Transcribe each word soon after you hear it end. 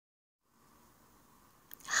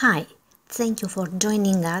Hi, thank you for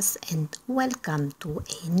joining us and welcome to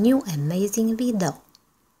a new amazing video.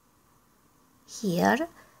 Here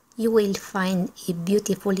you will find a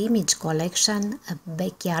beautiful image collection of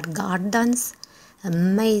backyard gardens,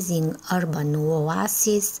 amazing urban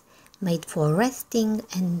oases made for resting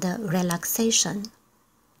and relaxation.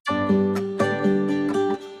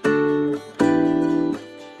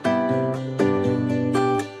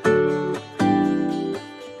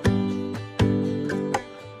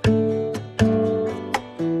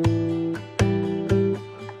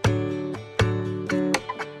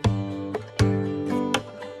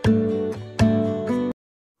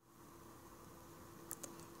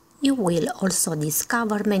 You will also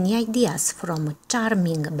discover many ideas from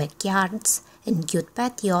charming backyards and cute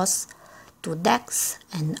patios to decks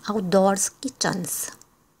and outdoors kitchens.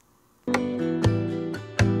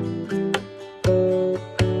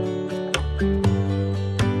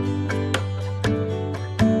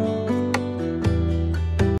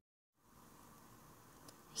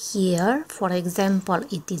 Here, for example,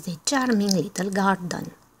 it is a charming little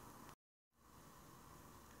garden.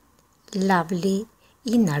 Lovely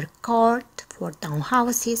inner court for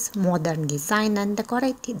townhouses, modern design and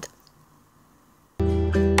decorated.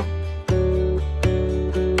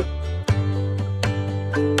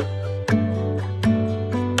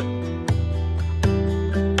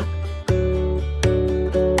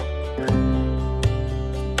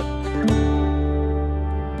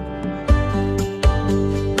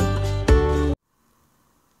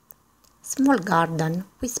 Small garden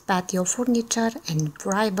with patio furniture and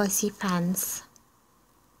privacy fence.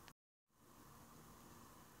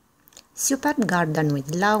 Superb garden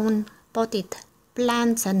with lawn, potted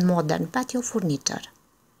plants and modern patio furniture.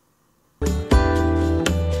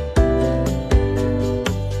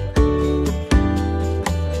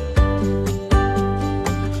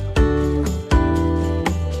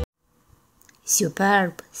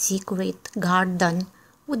 Superb secret garden,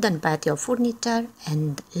 wooden patio furniture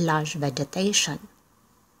and lush vegetation.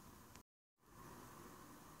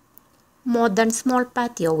 Modern small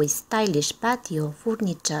patio with stylish patio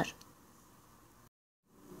furniture.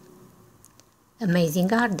 Amazing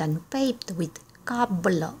garden paved with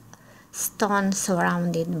cobblestone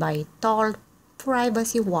surrounded by tall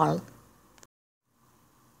privacy wall.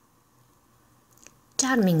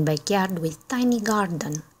 Charming backyard with tiny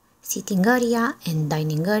garden, sitting area and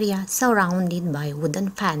dining area surrounded by wooden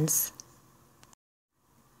fence.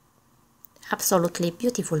 Absolutely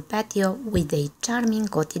beautiful patio with a charming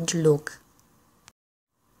cottage look.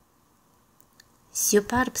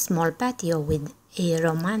 Superb small patio with a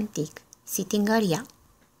romantic sitting area.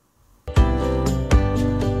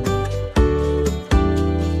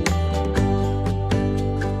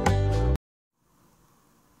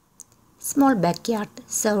 Small backyard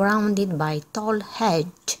surrounded by tall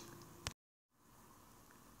hedge.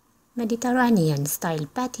 Mediterranean style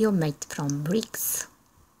patio made from bricks.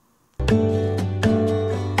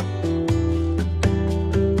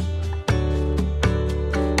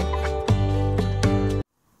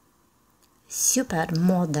 Super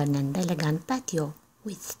modern and elegant patio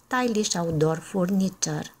with stylish outdoor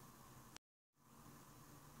furniture.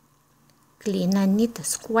 Clean and neat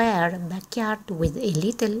square backyard with a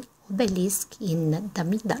little obelisk in the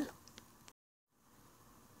middle.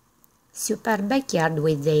 Super backyard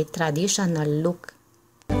with a traditional look.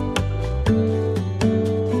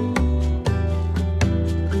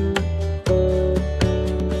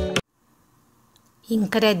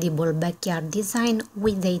 Incredible backyard design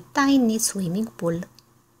with a tiny swimming pool.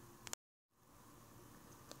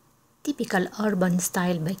 Typical urban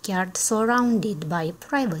style backyard surrounded by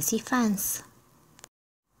privacy fence.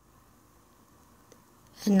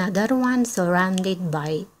 Another one surrounded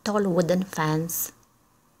by tall wooden fence.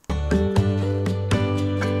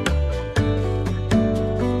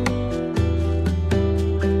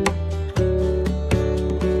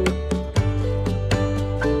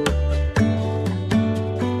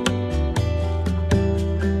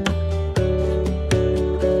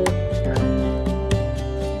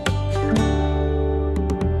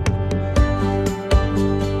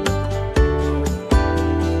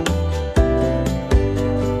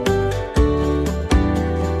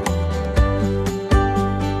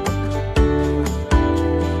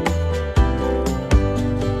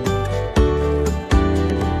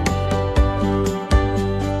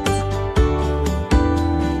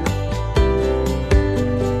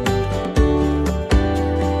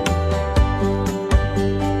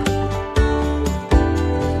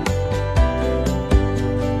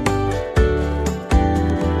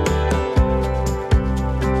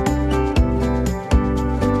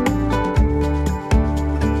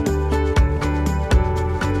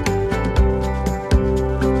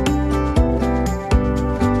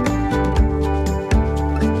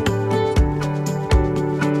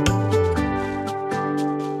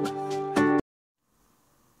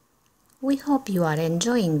 We hope you are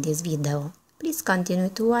enjoying this video. Please continue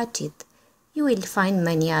to watch it. You will find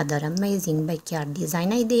many other amazing backyard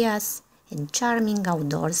design ideas and charming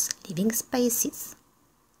outdoors living spaces.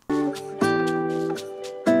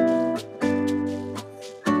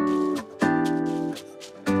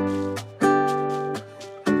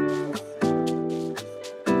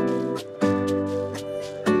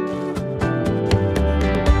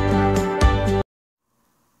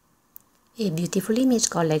 A beautiful image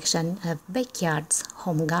collection of backyards,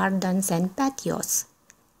 home gardens and patios.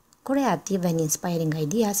 Creative and inspiring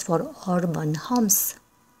ideas for urban homes.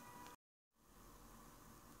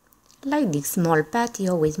 Like this small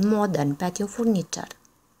patio with modern patio furniture.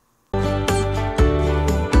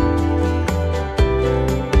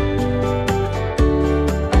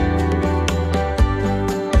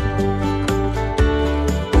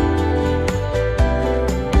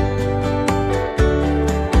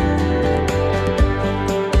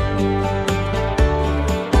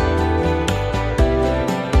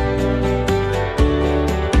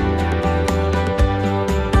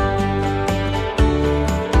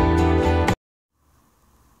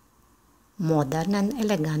 Modern and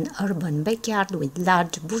elegant urban backyard with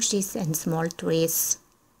large bushes and small trees.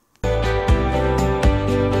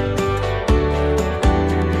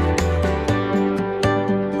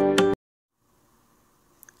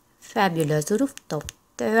 Fabulous rooftop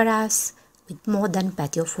terrace with modern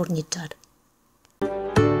patio furniture.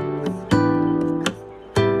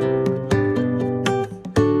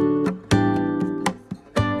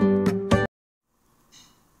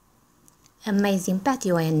 Amazing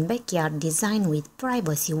patio and backyard design with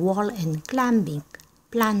privacy wall and climbing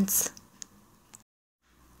plants.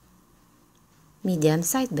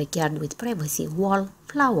 Medium-sized backyard with privacy wall,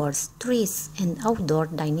 flowers, trees and outdoor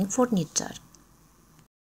dining furniture.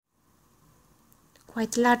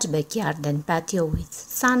 Quite large backyard and patio with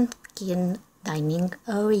sunken dining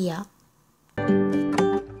area.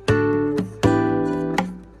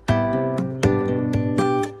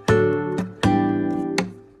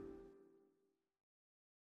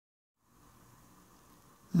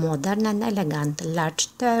 Modern and elegant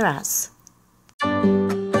large terrace.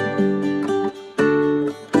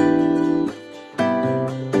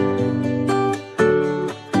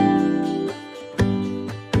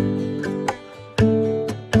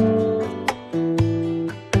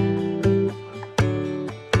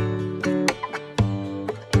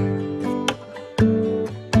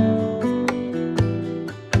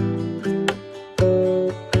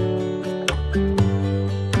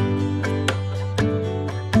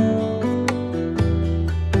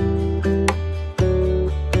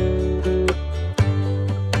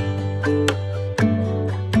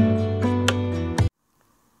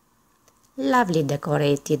 Lovely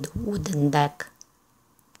decorated wooden deck.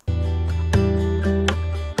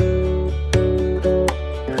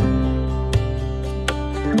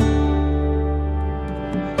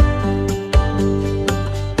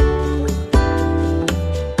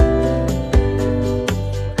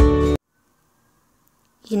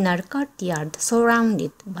 Inner courtyard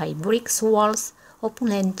surrounded by brick walls,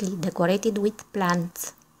 opulently decorated with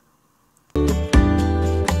plants.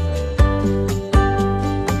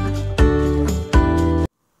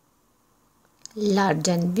 Large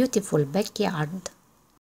and beautiful backyard.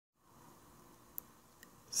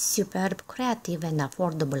 Superb, creative and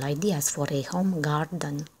affordable ideas for a home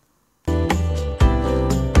garden.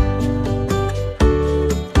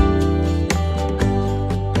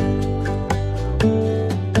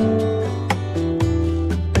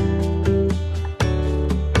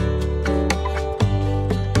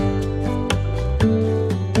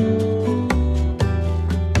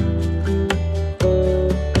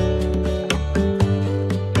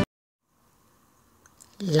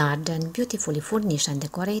 Large and beautifully furnished and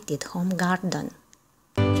decorated home garden.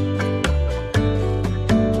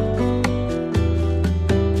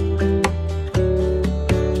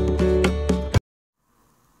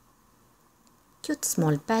 Cute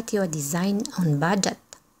small patio design on budget.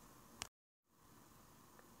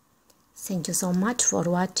 Thank you so much for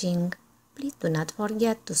watching. Please do not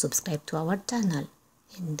forget to subscribe to our channel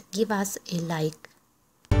and give us a like.